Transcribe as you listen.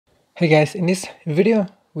Hey guys, in this video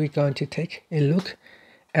we're going to take a look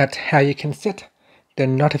at how you can set the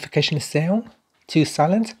notification sound to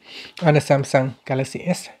silent on the Samsung Galaxy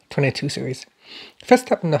S22 series. First,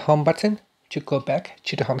 tap on the home button to go back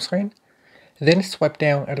to the home screen. Then swipe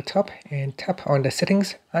down at the top and tap on the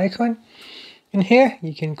settings icon. In here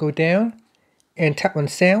you can go down and tap on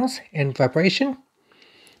sounds and vibration.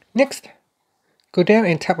 Next, go down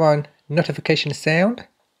and tap on notification sound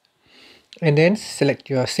and then select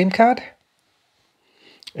your SIM card.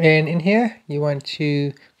 And in here you want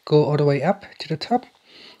to go all the way up to the top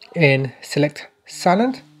and select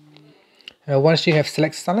silent. Once you have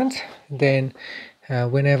select silent, then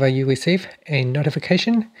whenever you receive a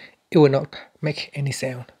notification, it will not make any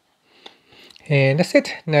sound. And that's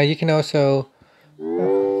it. Now you can also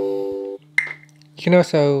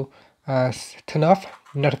turn off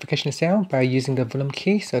notification sound by using the volume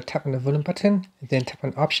key. So tap on the volume button, then tap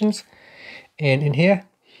on options, and in here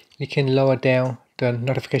you can lower down the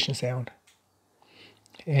notification sound.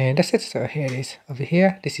 And that's it. So here it is over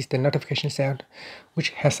here. This is the notification sound, which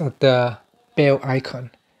has the bell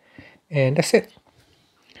icon. And that's it.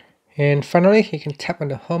 And finally, you can tap on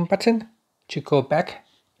the home button to go back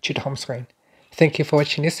to the home screen. Thank you for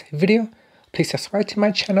watching this video. Please subscribe to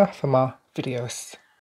my channel for more videos.